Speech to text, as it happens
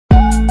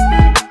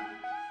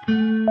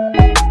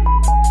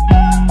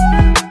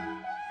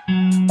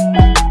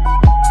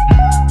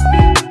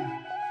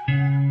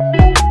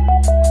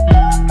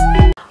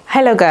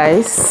Hello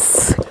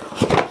guys,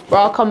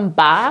 welcome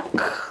back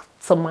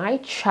to my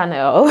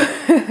channel.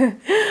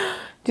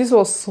 This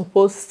was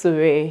supposed to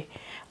be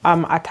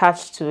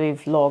attached to a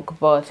vlog,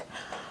 but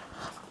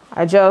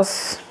I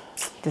just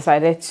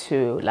decided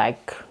to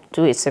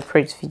do a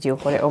separate video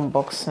for the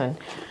unboxing.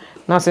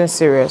 Nothing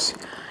serious,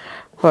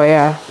 but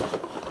yeah.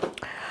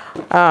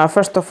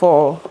 First of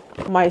all,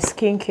 my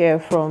skincare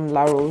from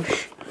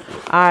Roach.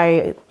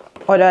 I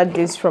ordered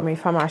this from a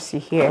pharmacy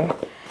here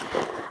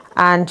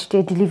and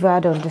they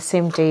delivered on the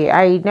same day.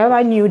 I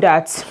never knew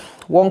that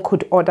one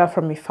could order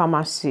from a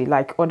pharmacy,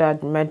 like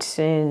ordered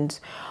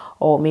medicines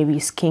or maybe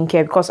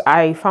skincare, because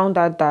I found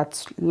out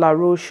that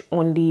Roach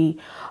only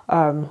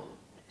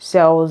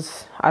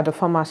sells at the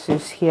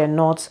pharmacies here,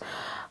 not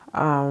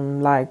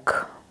like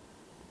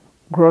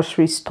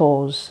grocery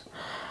stores.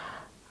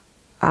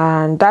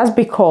 And that's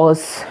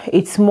because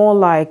it's more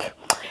like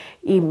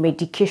a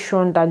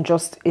medication than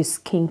just a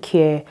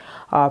skincare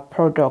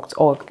product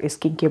or a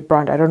skincare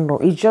brand. I don't know,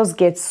 it just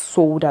gets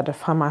sold at the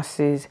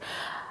pharmacies,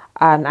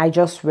 and I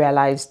just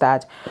realized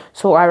that.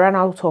 So I ran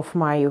out of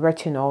my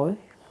retinol.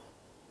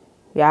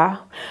 Yeah,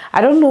 I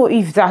don't know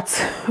if that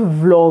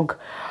vlog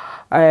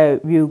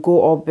will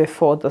go up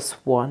before this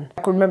one.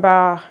 I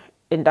remember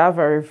in that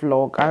very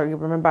vlog,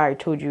 I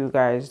told you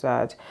guys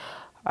that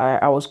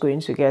I was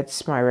going to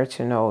get my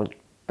retinol,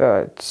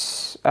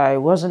 but I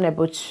wasn't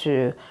able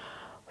to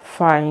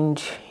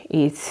find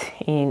it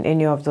in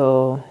any of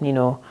the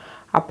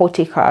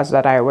apothecars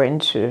that I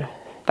went to.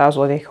 That's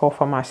what they call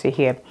pharmacy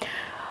here.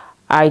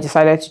 I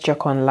decided to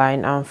check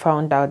online and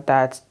found out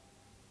that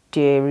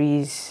there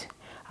is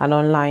an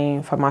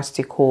online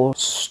pharmaceutical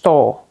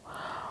store,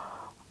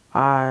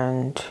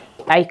 and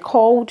I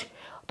called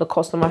the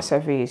customer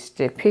service.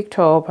 They picked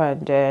up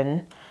and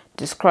then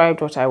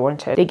described what I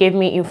wanted. They gave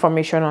me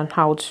information on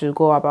how to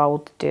go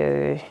about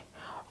the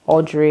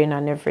ordering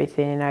and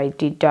everything. I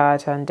did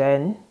that, and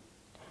then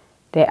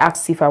they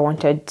asked if I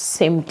wanted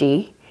same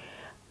day.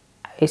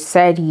 I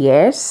said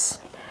yes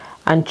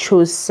and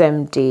chose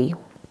same day,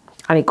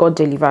 and it got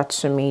delivered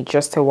to me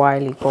just a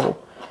while ago.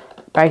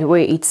 By the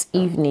way, it's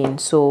evening,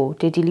 so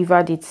they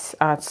delivered it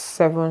at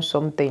 7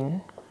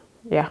 something.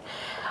 Yeah,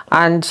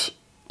 and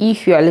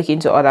if you are looking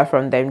to order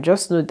from them,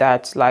 just know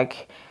that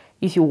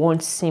if you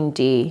want same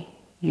day,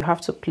 you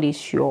have to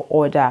place your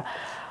order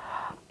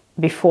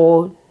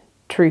before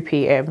 3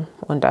 p.m.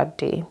 on that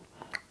day,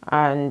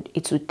 and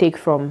it will take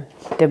from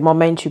the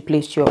moment you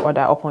place your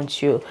order up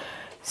until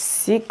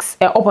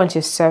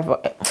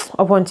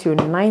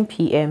 9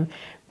 p.m.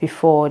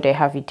 before they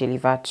have it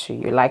delivered to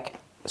you. Like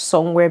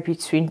somewhere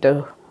between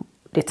the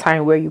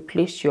time where you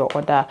place your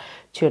order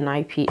till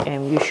 9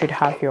 p.m. you should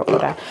have your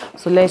order.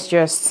 So let's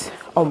just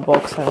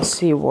unbox and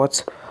see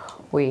what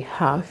we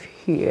have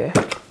here.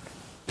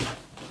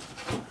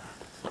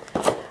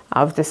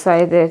 I've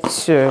decided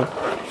to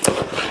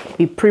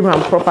be prim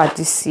and proper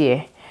this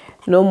year.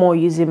 No more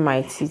using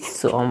my teeth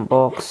to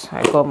unbox.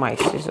 I got my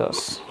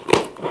scissors.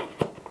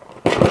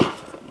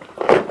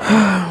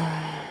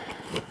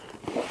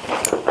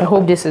 I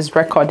hope this is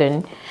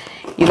recording.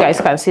 You guys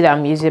can see that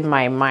I'm using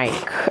my mic.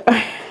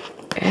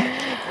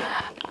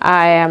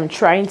 I am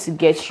trying to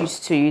get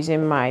used to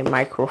using my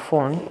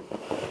microphone,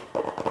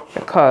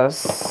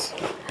 because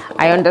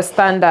I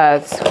understand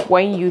that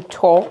when you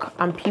talk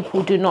and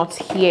people do not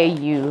hear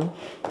you,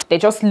 they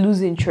just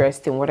lose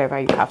interest in whatever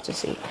you have to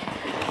say.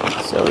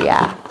 So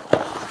yeah,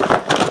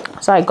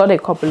 so I got a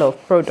couple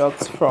of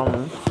products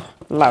from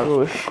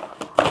Roach.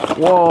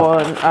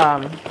 One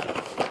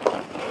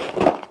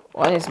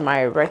is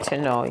my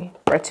retinol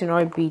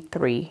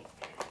B3.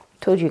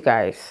 Told you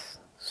guys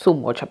so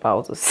much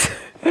about this.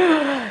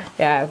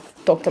 Yeah,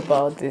 I've talked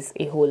about this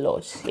a whole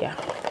lot. Yeah,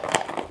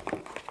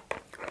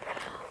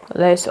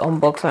 let's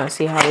unbox and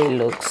see how it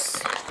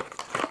looks.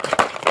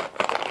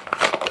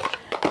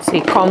 So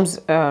it comes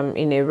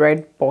in a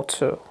red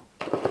bottle,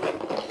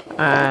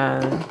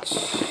 and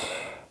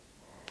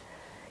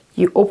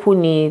you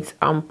open it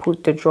and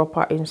put the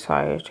dropper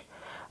inside.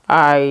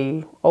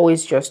 I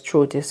always just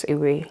throw this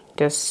away,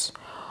 this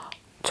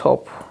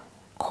top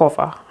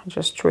cover,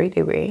 just throw it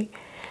away,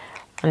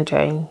 and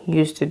then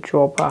use the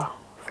dropper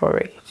for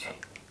it.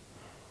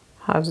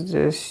 Has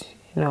this,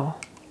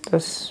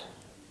 this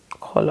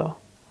color.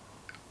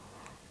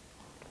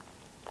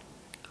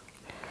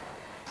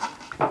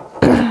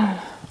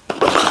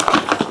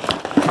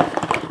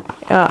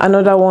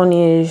 Another one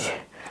is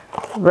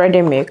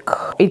Ready Make.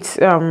 It's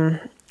a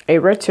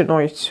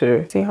retinol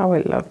too. See how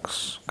it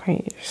looks? Can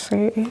you see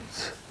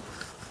it?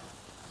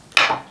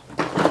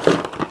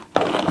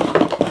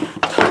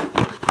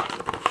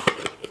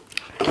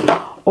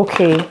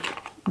 Okay,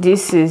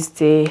 this is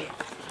the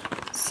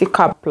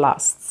Sika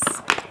Blasts.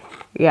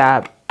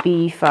 Yeah,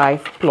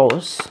 B5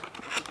 Plus.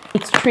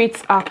 It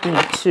treats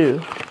acne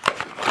too.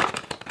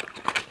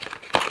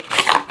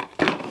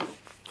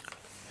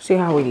 See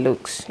how it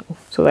looks,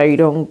 so that you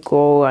don't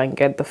go and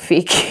get the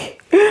fake.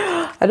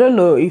 I don't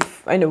know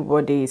if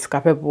anybody is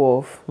capable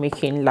of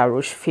making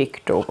Roach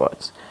fake though,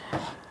 but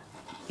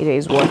it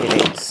is what it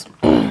is.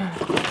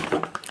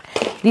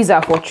 These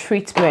are for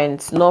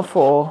treatment, not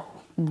for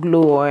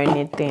glow or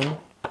anything.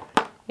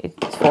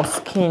 It's for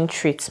skin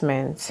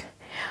treatment.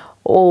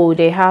 Oh,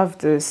 they have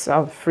this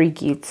free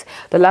gift.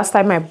 The last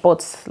time I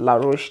bought La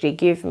Roche, they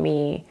gave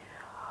me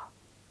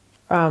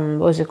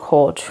what's it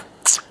called,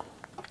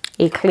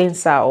 a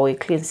cleanser or a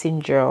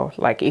cleansing gel,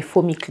 like a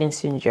foamy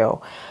cleansing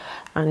gel,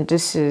 and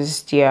this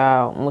is their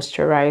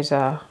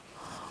moisturizer.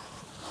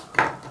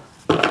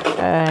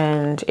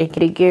 And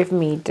they gave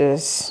me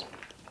this.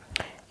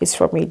 It's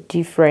from a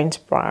different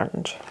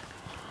brand,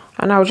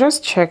 and I'll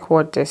just check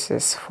what this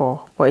is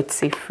for, but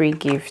it's a free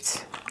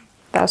gift.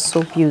 That's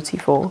so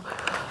beautiful.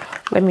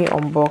 Let me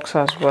unbox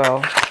as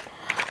well.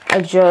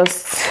 I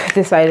just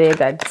decided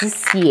that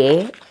this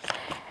year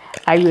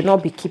I will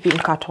not be keeping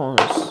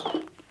cartons.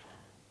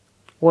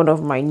 One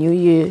of my New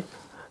Year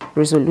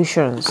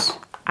resolutions,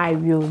 I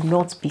will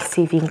not be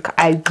saving.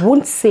 I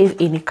won't save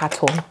any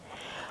carton.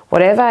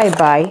 Whatever I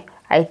buy,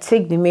 I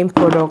take the main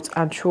product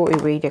and throw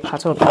away the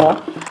carton.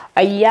 Or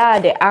yeah,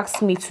 they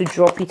asked me to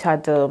drop it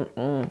at the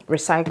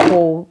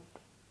recycle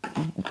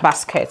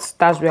basket.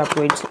 That's where I'm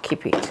going to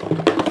keep it,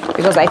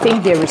 because I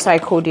think they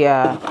recycle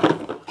their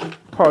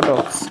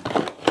products,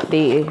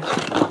 the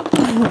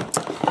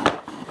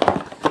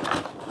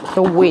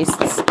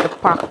wastes, the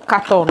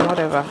carton,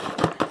 whatever.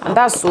 And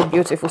that's so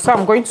beautiful. So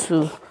I'm going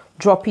to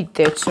drop it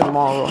there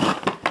tomorrow.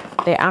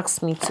 They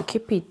asked me to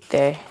keep it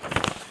there.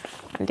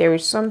 And there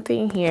is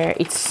something here.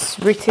 It's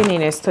written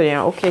in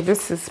Estonian. Okay,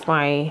 this is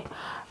my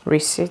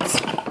receipt.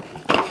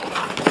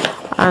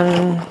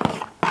 And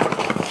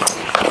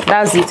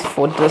that's it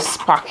for this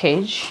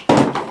package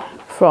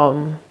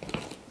from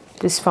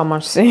this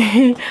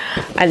pharmacy.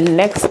 And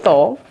next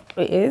up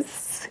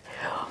is,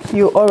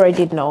 you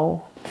already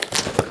know,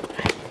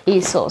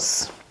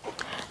 Asos.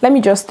 Let me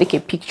just take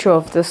a picture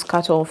of this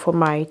carton for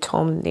my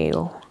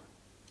thumbnail.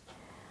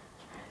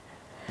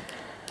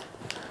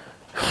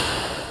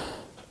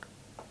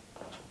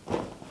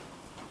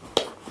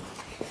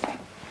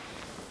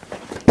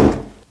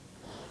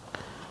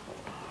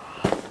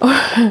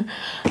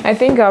 I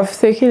think I've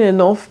taken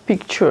enough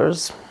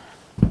pictures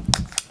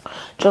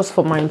just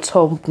for my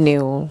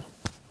thumbnail.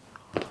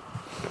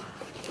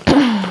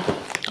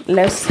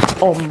 Let's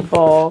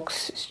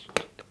unbox.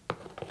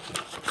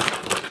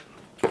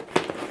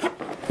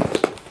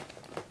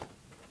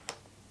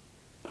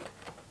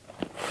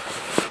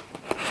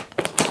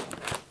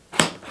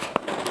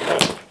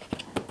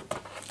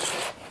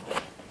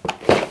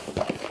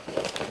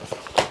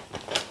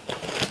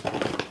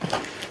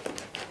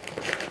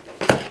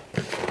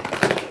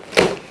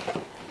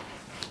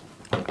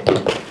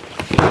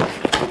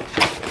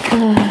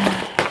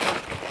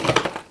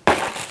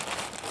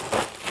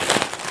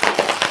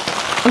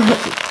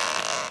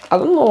 I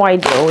don't know why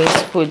they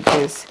always put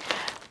this.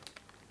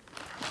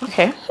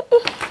 Okay,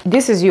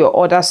 this is your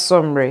order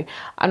summary,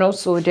 and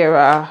also there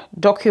are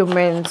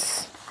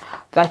documents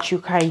that you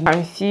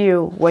can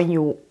fill when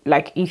you,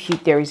 like, if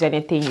there is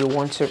anything you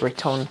want to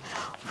return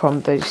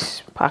from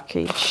this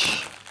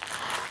package.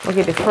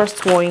 Okay, the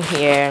first one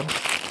here,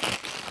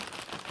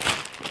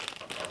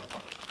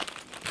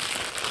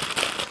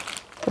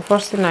 the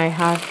first thing I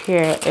have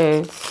here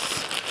is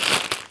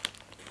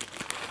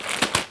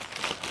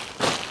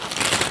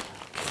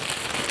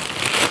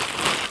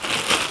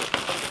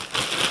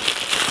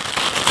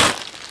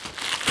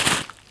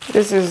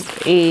this is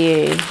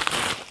a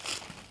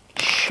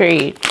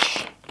shade.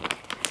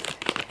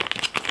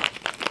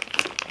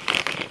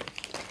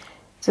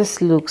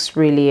 This looks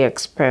really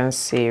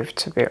expensive,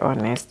 to be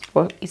honest,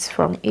 but it's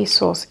from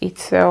Asos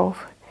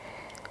itself.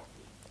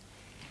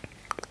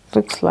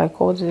 Looks like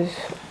all this.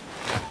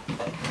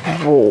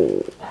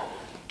 Whoa.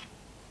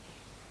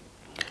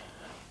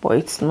 But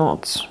it's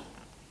not.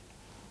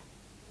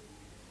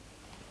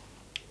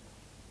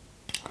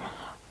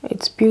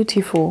 It's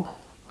beautiful.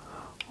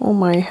 Oh,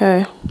 my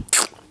hair.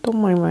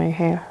 Don't mind my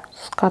hair.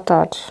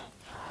 Scattered.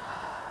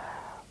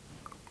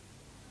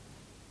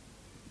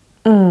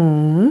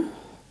 Oh,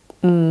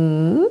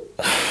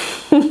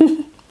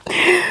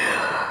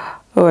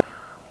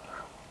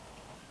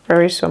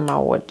 very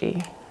summer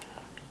worthy.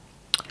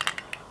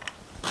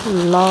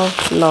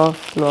 Love,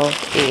 love, love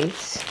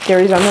it. There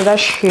is another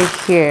shade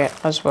here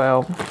as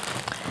well.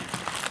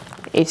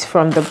 It's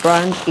from the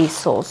brand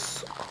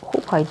Asos.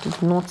 Hope I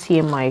did not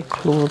tear my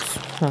clothes.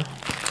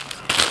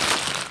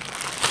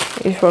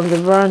 It's from the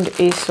brand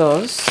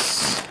Asos.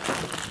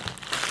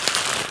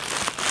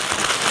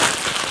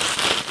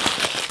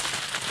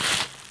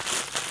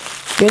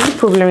 The only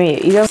problem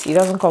is it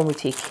doesn't come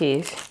with a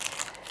case.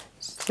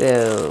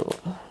 So,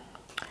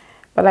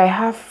 but I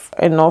have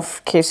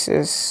enough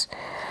cases.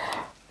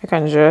 You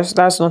can just,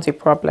 that's not a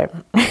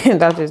problem.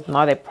 That is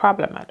not a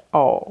problem at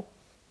all.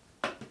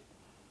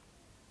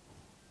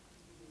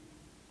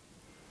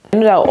 I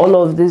know that all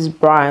of these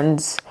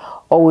brands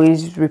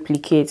always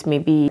replicate,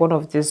 maybe one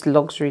of these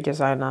luxury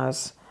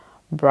designers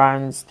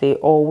brands, they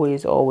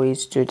always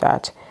do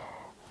that.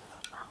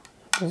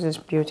 This is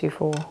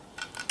beautiful.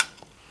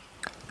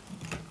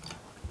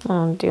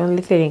 The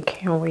only thing it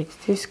came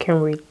with, this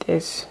came with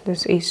this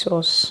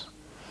Asos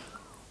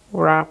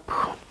wrap.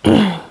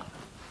 But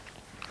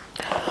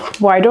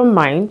I don't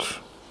mind.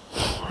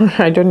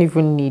 I don't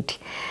even need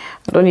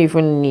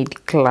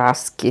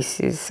glass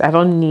cases. I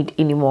don't need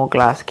any more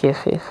glass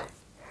cases.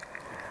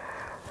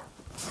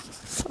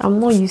 I'm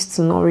not used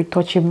to not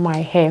retouching my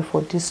hair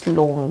for this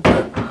long.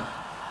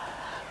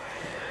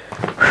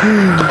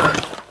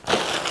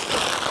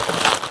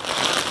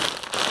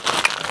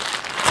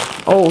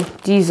 Oh,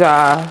 these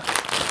are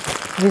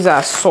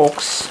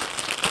socks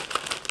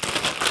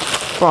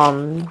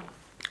from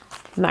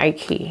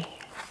Nike.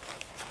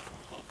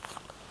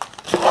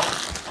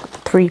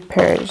 3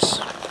 pairs.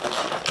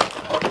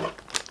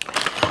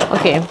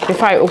 Okay,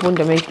 before I open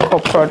the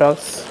makeup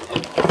products,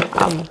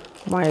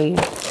 my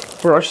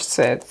brush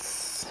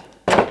sets.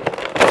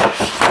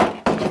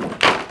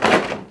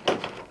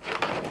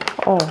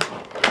 Oh,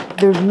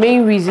 the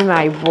main reason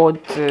I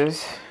bought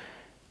this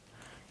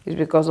is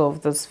because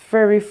of this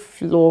very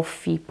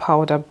fluffy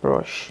powder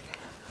brush.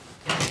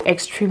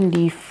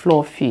 Extremely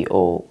fluffy.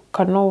 Oh,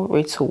 cannot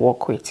wait to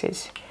work with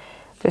it.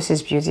 This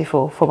is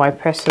beautiful for my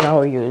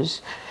personal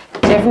use.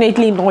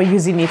 Definitely not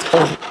using it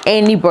on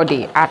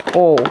anybody at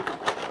all.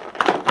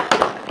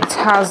 It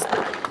has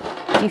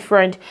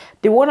different.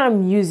 The one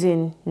I'm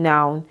using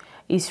now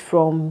is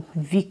from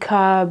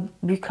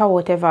Vika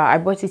whatever. I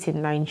bought it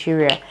in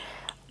Nigeria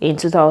in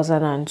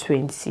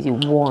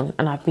 2021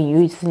 and I've been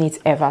using it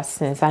ever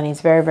since, and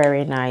it's very,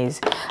 very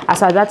nice.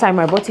 As at that time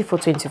I bought it for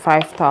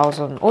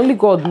 25,000. Only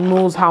God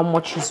knows how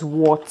much is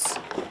worth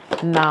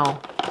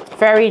now.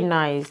 Very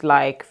nice,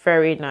 like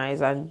very nice,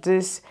 and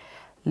this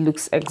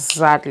looks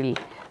exactly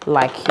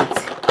like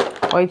it.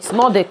 But it's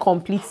not the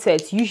complete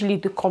set. Usually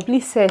the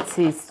complete set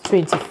is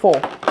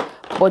 24,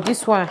 but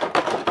this one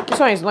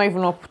is not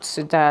even up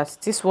to that.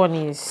 This one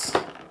is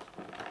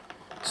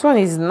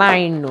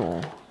 9.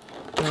 No,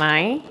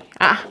 9.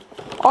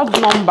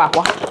 Odd number.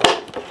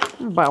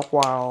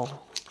 Wow.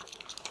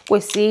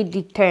 We see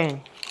the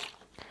 10.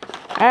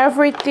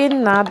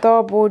 Everything na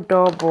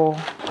double.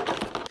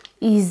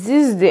 Is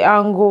this the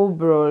angle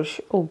brush?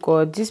 Oh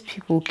God, these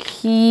people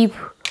keep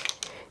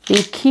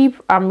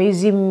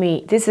amazing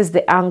me. This is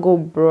the angle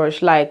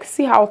brush. Like,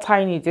 see how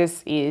tiny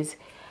this is.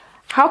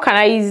 How can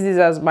I use this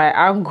as my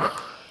angle?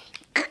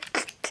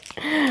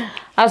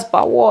 As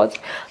per what?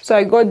 So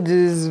I got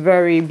this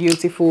very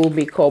beautiful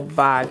makeup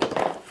bag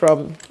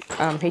from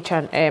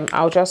H&M.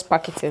 I'll just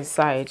pack it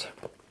inside.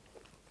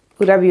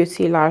 Huda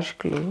Beauty lash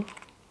glue.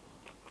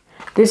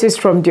 This is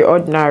from The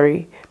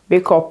Ordinary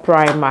makeup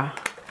primer.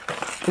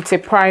 It's a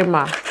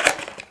primer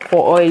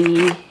for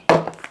oily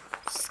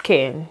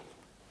skin.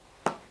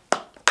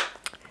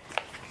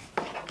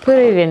 Put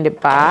it in the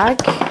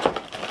bag.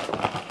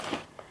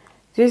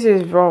 This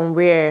is from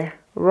where?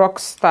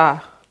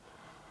 Rockstar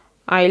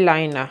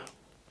eyeliner.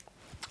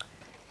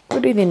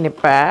 Put it in the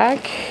bag.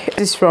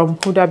 This is from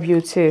Huda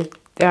Beauty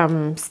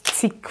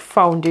stick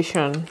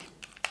foundation.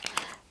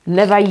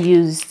 Never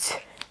used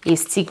a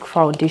stick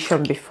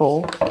foundation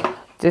before.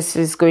 This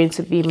is going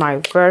to be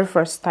my very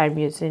first time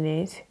using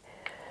it.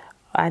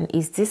 And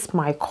is this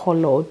my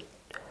color?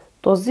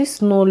 Does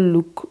this not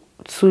look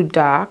too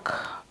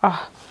dark?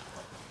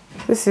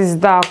 This is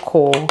dark.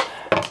 Oh.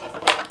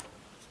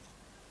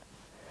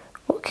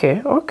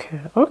 Okay.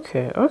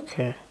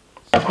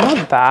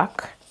 Not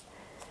dark.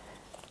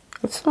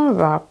 It's not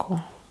dark.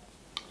 Oh.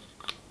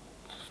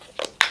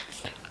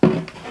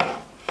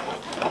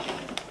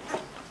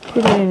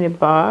 Put it in the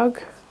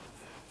bag.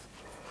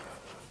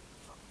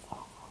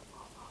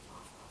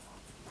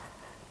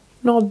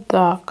 Not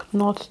dark.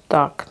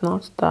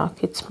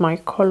 It's my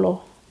color.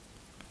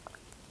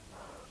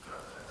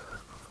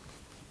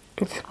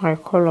 It's my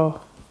color.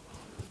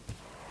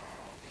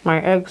 My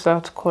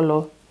exact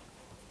color.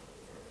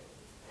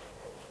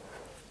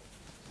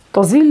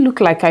 Does it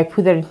look like I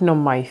put anything on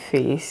my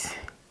face?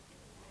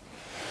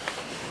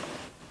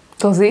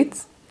 Does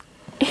it?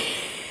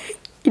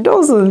 It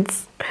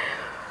doesn't.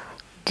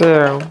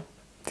 Damn.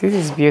 This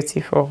is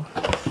beautiful.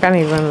 Can't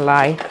even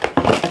lie.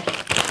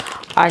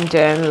 And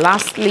then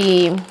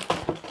lastly,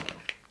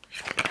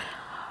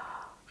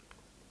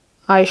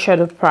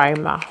 eyeshadow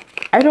primer.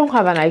 I don't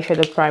have an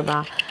eyeshadow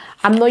primer.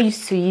 I'm not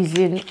used to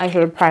using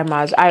eyeshadow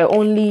primers. I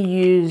only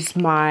use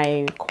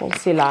my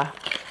concealer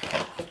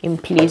in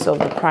place of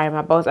the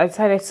primer, but I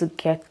decided to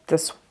get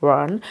this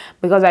one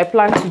because I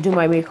plan to do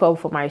my makeup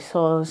for my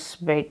son's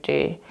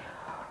birthday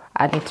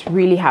and it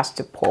really has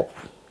to pop.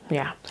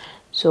 Yeah,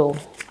 so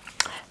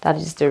that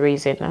is the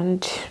reason,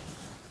 and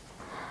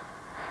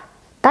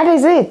that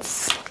is it.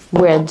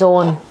 We're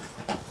done.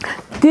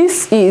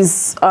 This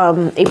is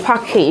a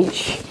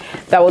package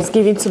that was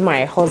given to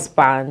my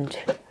husband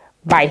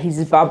by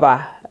his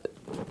barber.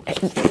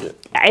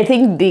 I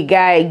think the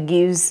guy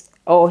gives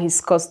all his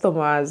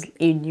customers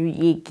a New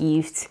Year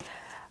gift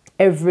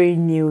every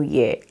New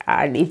Year,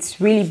 and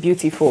it's really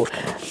beautiful.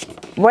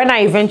 When I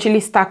eventually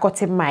start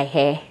cutting my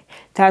hair,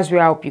 that's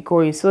where I'll be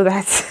going, so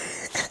that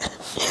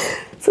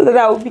so that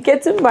I will be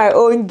getting my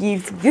own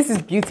gift. This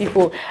is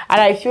beautiful,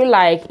 and I feel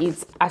like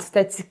it's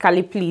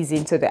aesthetically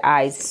pleasing to the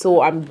eyes,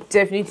 so I'm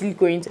definitely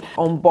going to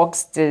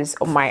unbox this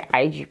on my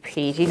IG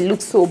page. It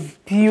looks so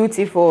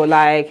beautiful.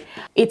 Like,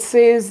 it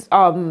says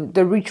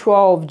the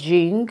ritual of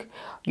Jing,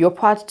 your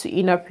path to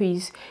inner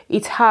peace.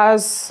 It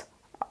has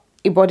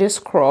a body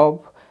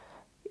scrub,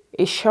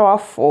 a shower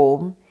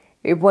foam,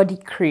 a body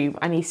cream,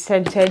 and a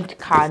scented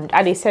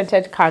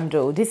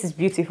candle. This is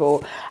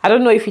beautiful. I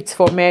don't know if it's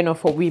for men or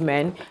for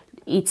women.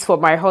 It's for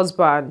my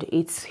husband.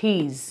 It's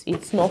his.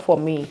 It's not for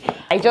me.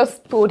 I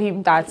just told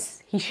him that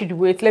he should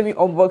wait. Let me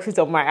unbox it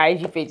on my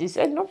IG page. He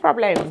said, no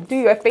problem, do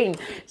your thing.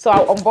 So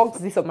I'll unbox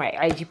this on my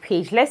IG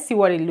page. Let's see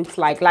what it looks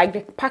like. Like,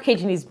 the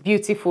packaging is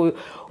beautiful.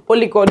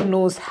 Only God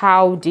knows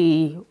how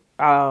the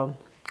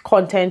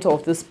content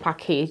of this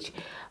package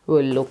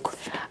will look.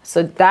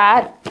 So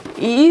that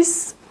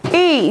is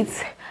it.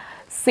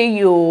 See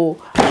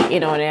you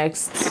in our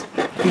next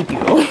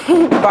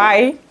video.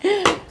 Bye.